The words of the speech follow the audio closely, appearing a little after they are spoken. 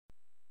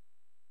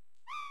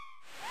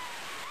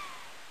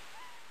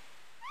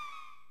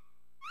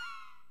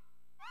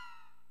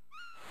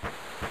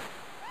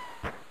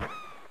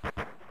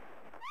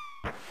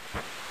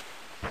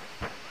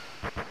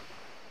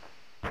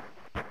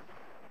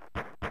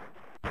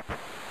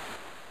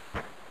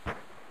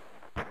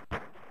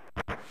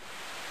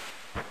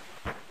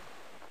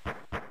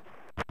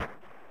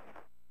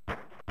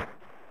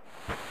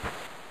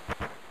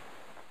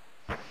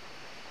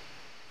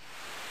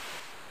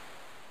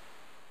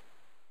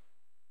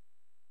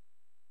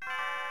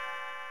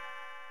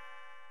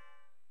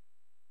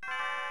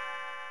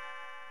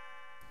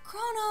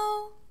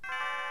Chrono!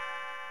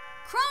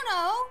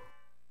 Chrono!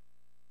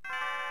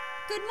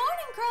 Good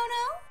morning,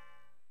 Chrono!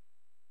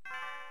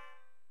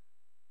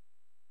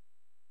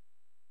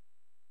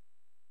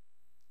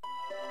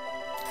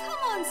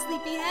 Come on,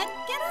 sleepyhead,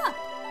 get up!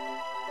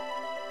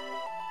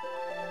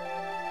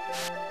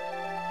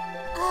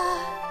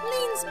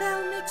 Lean's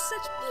bell makes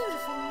such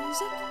beautiful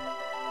music.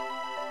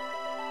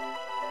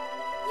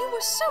 You were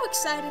so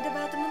excited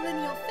about the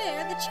Millennial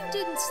Fair that you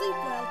didn't sleep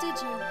well,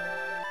 did you?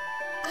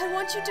 I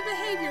want you to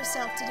behave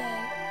yourself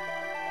today.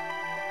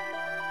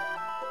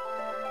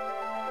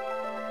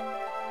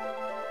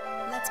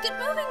 Let's get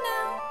moving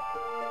now.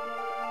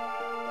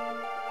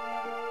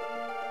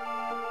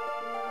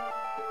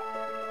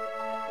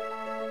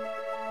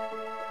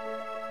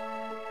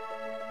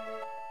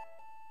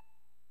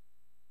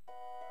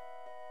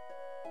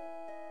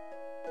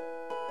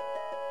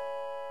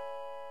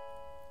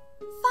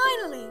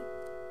 Finally!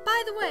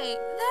 By the way,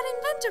 that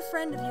inventor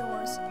friend of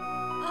yours,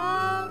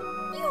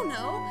 you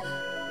know.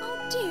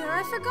 Oh dear,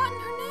 I've forgotten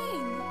her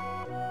name.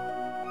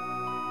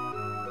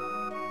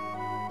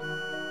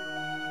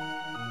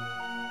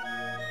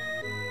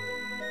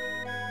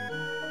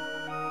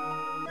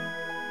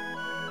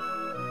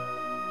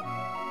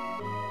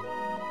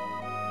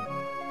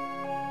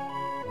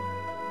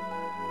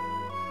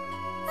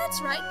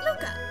 That's right,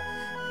 Luca.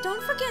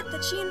 Don't forget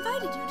that she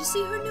invited you to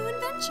see her new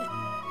invention.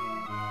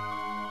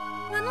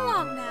 Run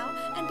along now,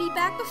 and be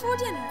back before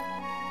dinner.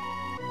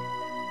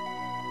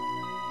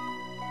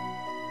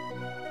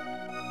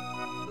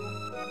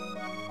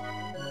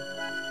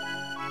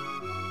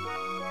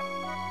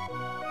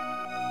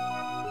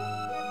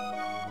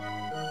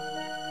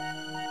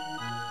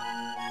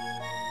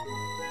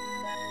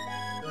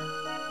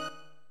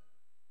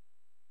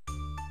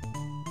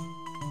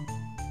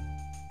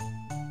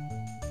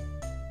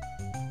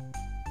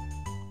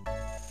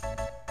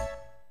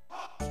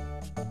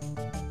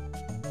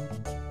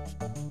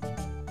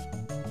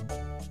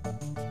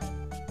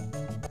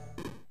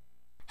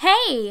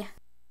 Hey!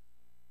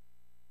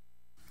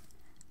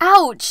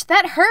 Ouch,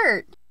 that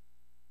hurt.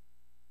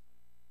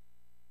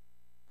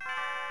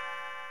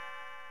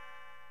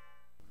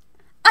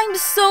 I'm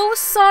so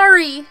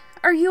sorry.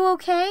 Are you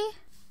okay?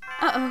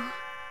 Uh-oh.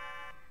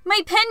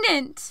 My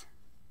pendant!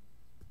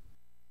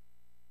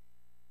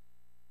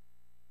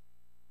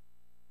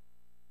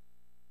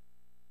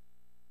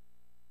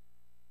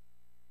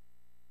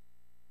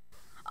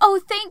 Oh,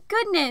 thank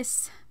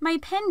goodness! My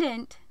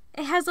pendant.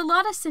 It has a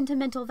lot of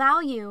sentimental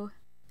value.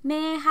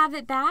 May I have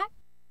it back?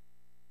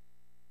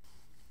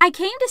 I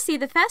came to see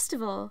the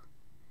festival.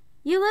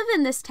 You live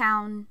in this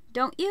town,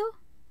 don't you?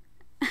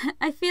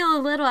 I feel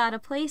a little out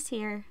of place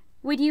here.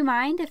 Would you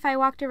mind if I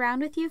walked around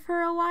with you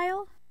for a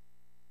while?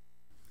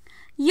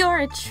 You're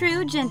a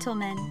true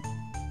gentleman.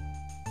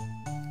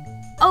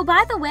 Oh,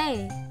 by the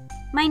way,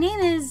 my name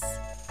is,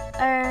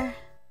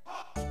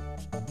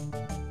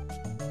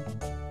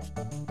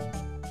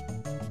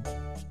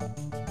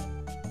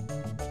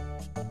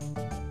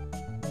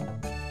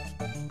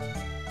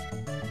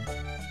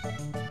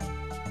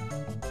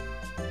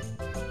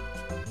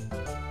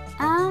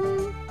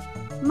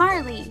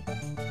 Marley.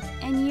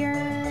 And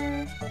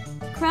you're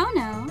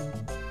Chrono?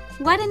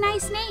 What a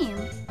nice name.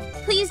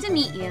 Pleased to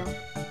meet you.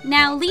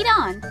 Now lead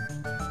on.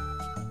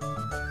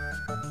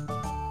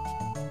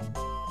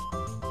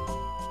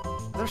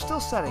 They're still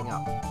setting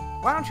up.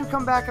 Why don't you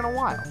come back in a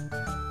while?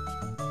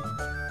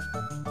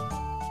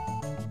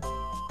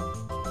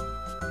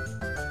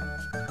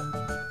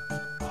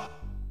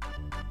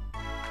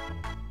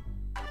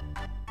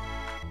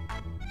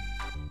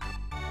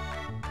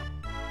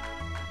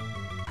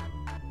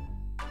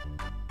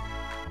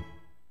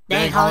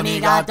 They call me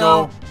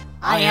Logatto.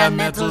 I have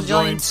metal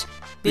joints.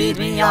 Beat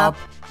me up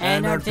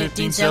and earn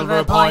 15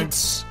 silver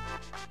points.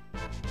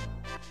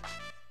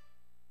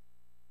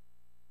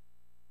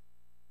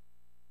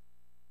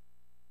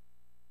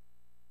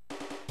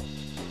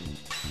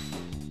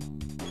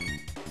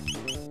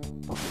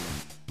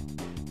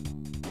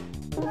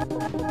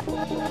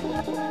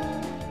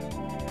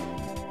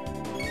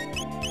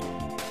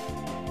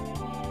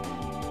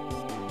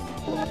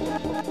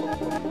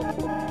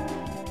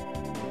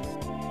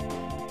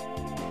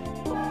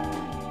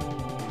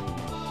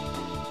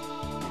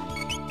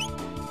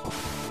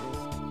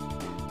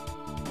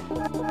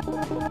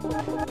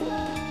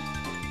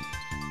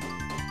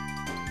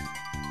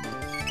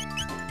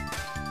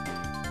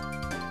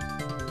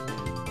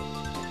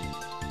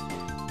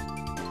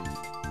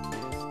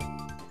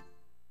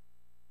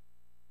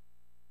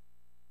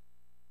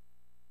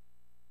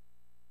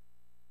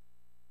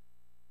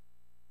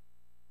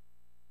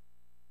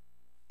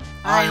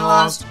 I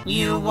lost,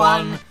 you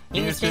won.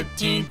 Here's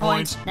 15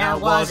 points. Now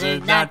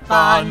wasn't that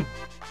fun?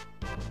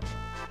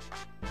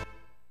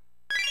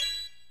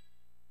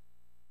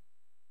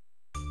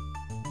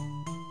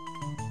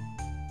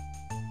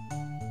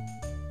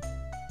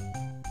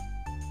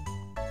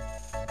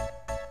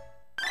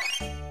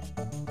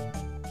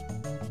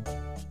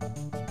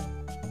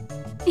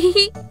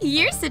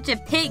 You're such a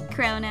pig,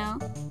 Chrono.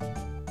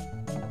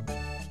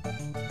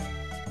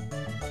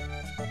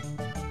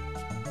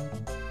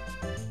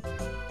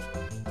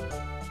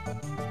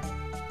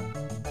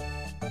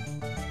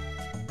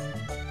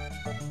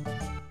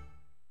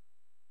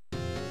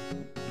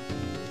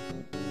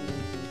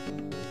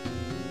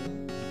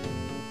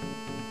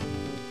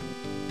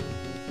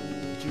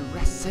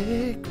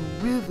 classic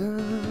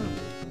rhythm.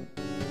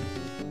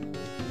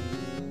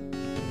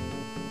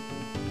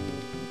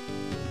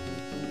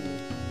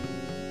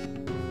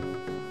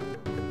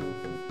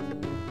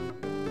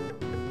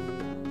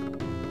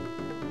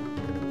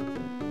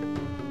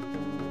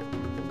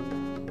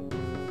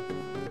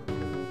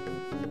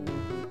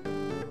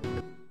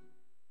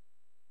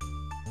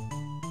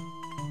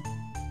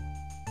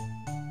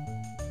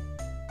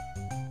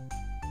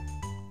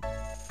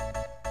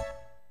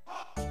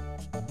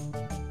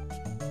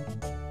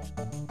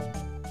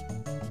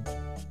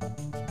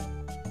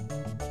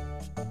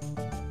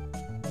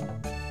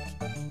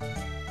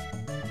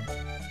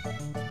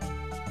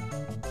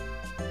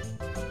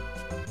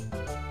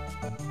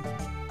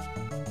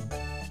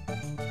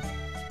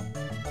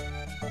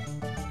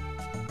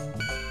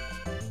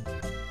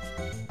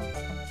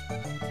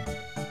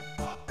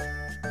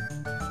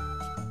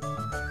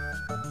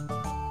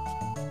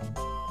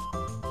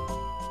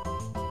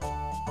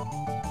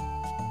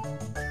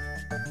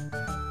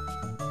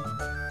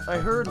 I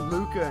heard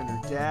Luca and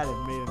her dad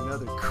have made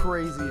another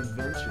crazy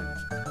invention.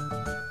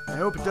 I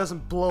hope it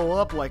doesn't blow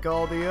up like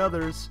all the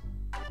others.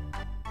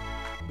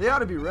 They ought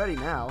to be ready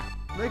now.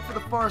 Make for the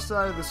far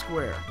side of the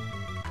square.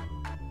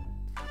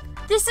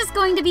 This is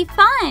going to be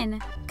fun!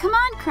 Come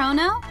on,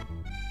 Chrono!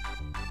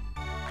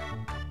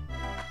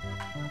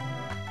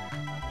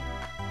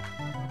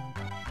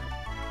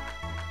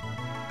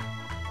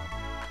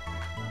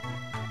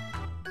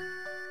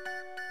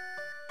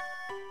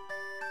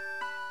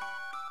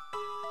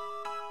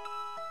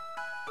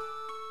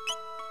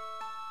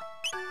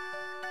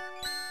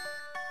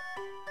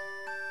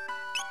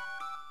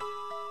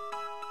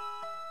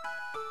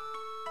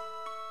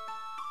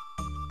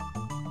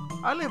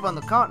 I live on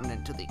the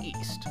continent to the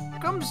east.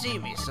 Come see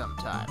me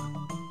sometime.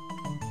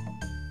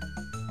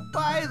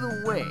 By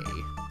the way,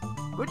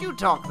 could you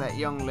talk that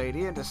young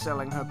lady into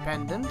selling her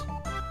pendant?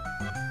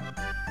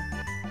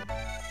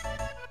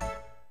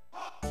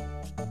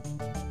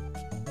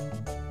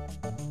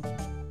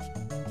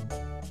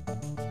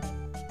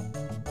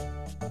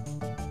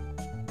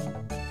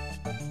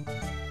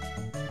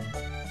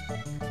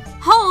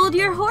 Hold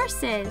your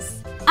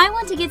horses! I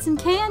want to get some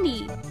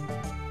candy!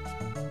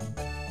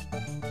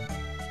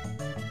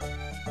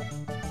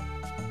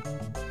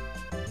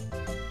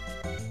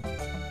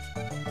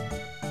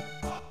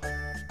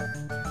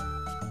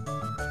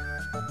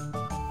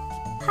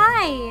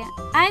 Hi,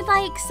 I'd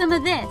like some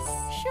of this.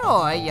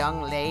 Sure,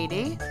 young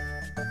lady.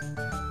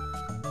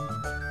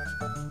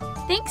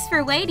 Thanks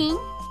for waiting.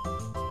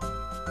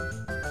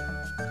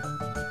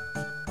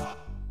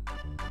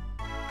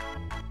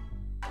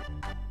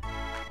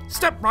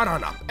 Step right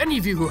on up, any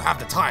of you who have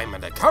the time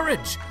and the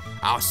courage.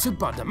 Our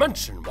super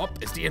dimension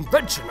warp is the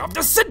invention of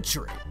the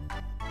century.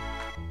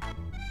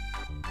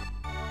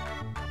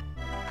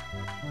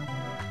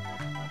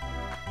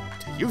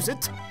 To use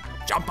it,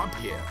 jump up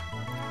here,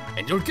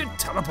 and you'll get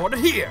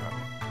teleported here.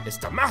 It's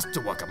the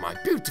masterwork of my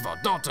beautiful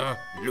daughter,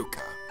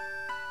 Luca.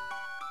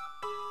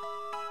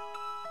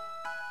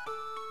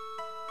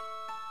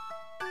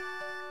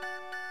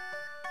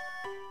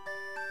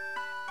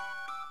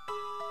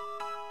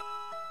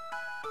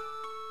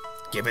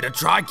 Give it a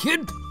try,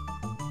 kid.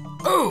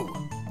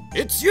 Oh,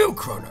 it's you,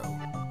 Chrono.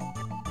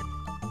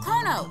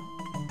 Chrono!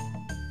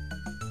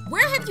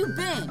 Where have you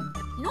been?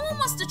 No one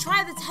wants to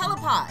try the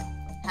telepod.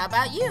 How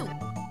about you?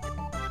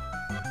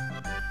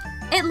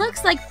 It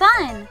looks like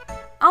fun.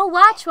 I'll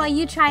watch while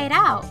you try it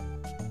out.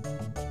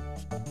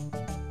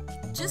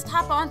 Just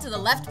hop onto the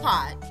left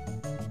pod.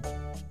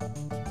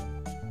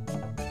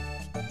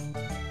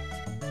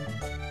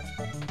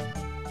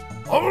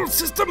 All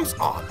systems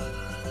on.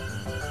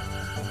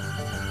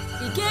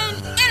 Begin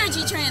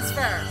energy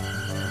transfer.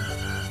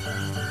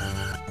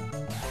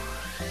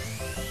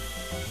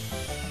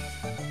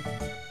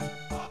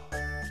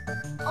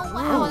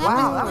 Oh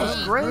wow, that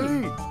was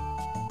great.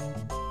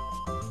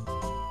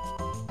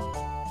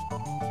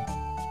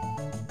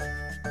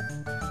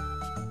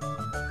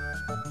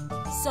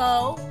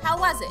 So, how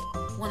was it?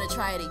 Want to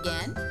try it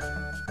again?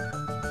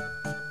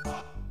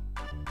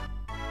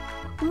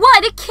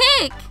 What a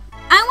kick!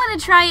 I want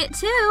to try it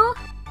too.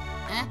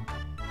 Eh?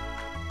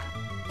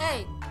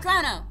 Hey,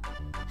 Chrono,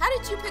 how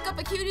did you pick up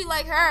a cutie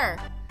like her?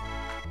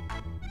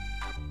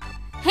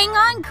 Hang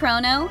on,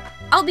 Chrono.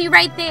 I'll be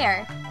right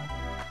there.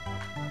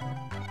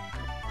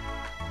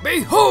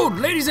 Behold,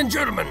 ladies and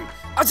gentlemen,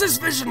 as this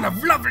vision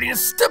of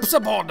loveliness steps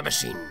aboard the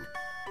machine.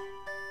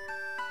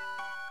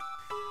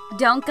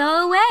 Don't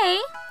go away.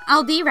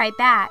 I'll be right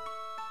back.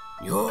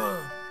 You're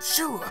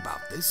sure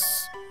about this?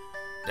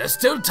 There's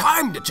still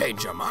time to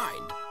change your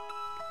mind.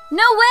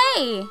 No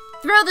way!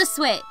 Throw the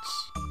switch.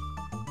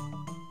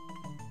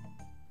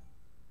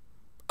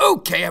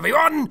 Okay,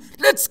 everyone,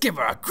 let's give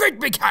her a great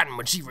big hand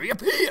when she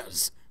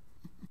reappears.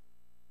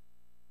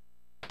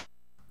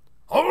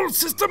 All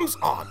systems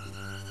on.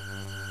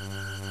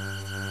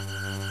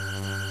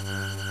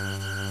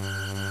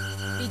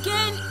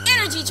 Begin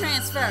energy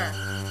transfer.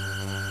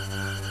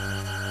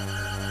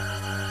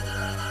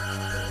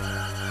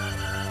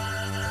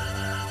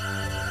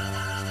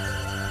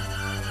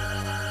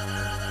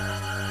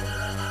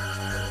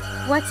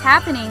 What's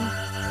happening?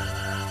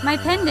 My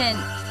pendant.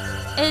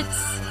 It's...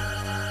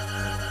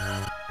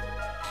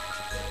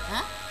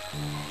 Huh?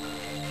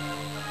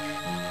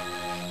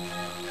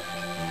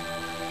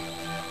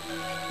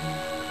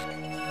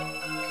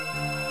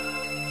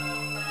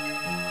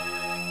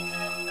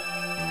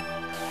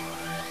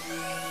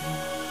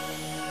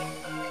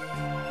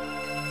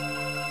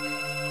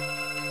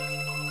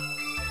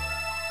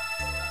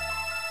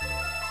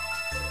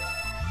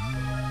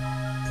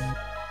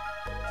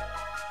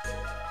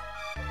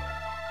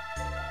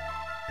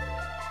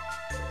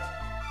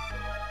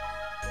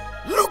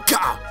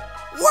 Luca!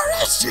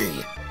 Where is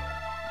she?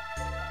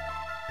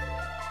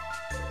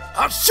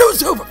 Our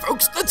show's over,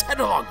 folks. Let's head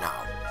along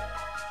now.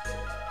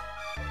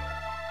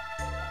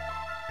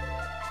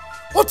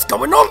 What's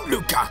going on,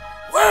 Luca?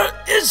 Where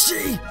is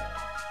she?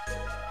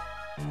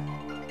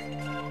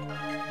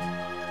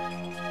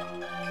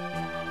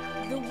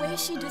 The way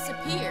she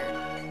disappeared,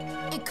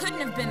 it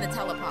couldn't have been the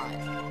telepod.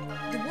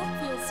 The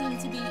warp field seemed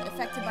to be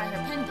affected by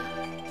her pendant.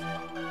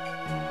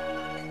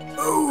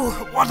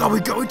 Oh, what are we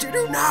going to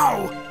do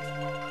now?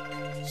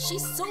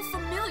 She's so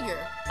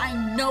familiar. I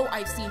know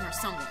I've seen her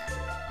somewhere.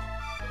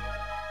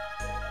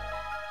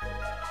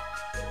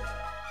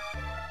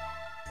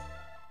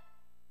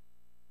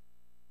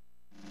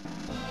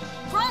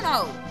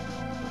 Chrono!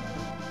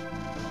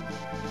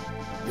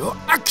 You're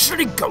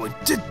actually going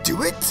to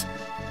do it?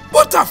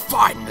 What a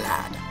fine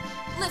lad!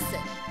 Listen,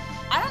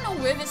 I don't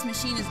know where this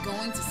machine is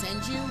going to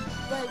send you,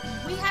 but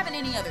we haven't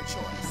any other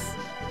choice.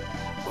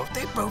 Won't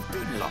they both be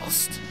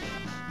lost?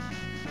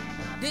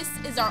 This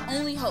is our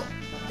only hope.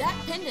 That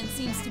pendant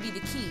seems to be the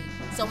key,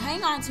 so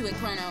hang on to it,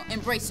 Chrono,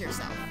 and brace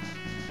yourself.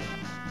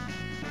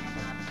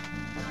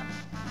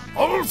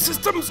 All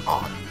systems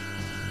on.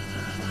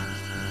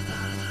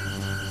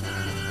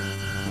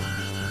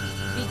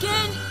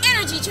 Begin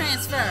energy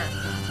transfer!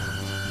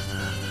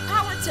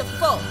 Power to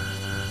full.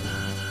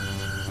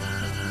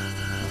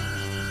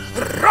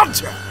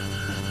 Roger!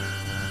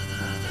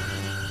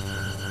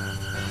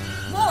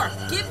 More!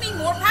 Give me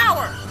more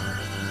power!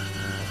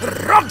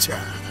 Roger!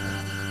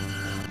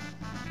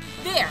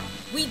 There!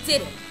 We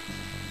did it!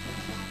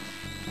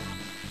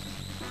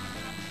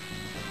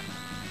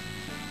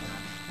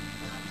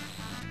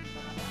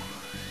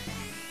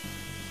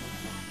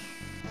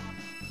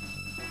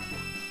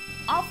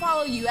 I'll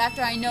follow you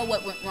after I know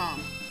what went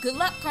wrong. Good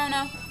luck,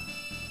 Chrono!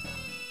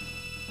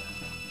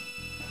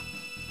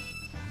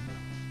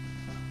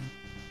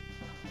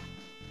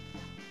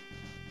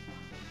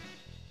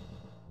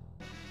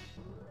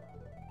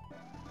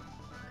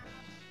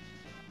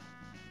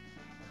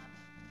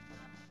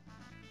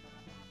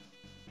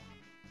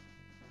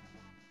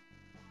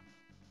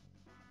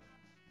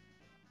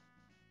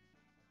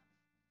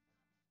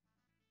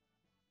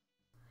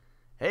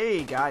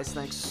 Hey guys,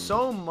 thanks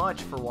so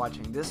much for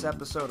watching this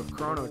episode of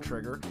Chrono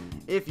Trigger.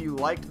 If you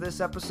liked this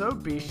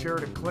episode, be sure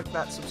to click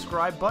that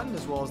subscribe button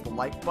as well as the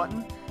like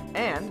button.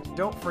 And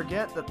don't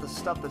forget that the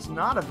stuff that's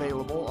not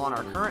available on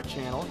our current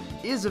channel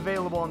is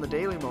available on the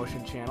Daily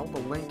Motion channel. The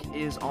link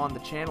is on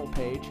the channel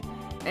page.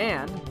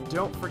 And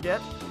don't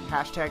forget,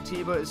 hashtag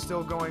Tiba is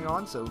still going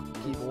on, so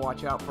keep a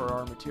watch out for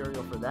our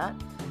material for that.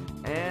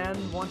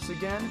 And once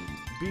again,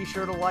 be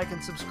sure to like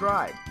and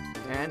subscribe.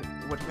 And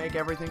to make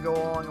everything go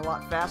along a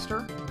lot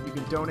faster, you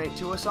can donate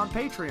to us on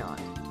Patreon.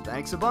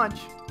 Thanks a bunch!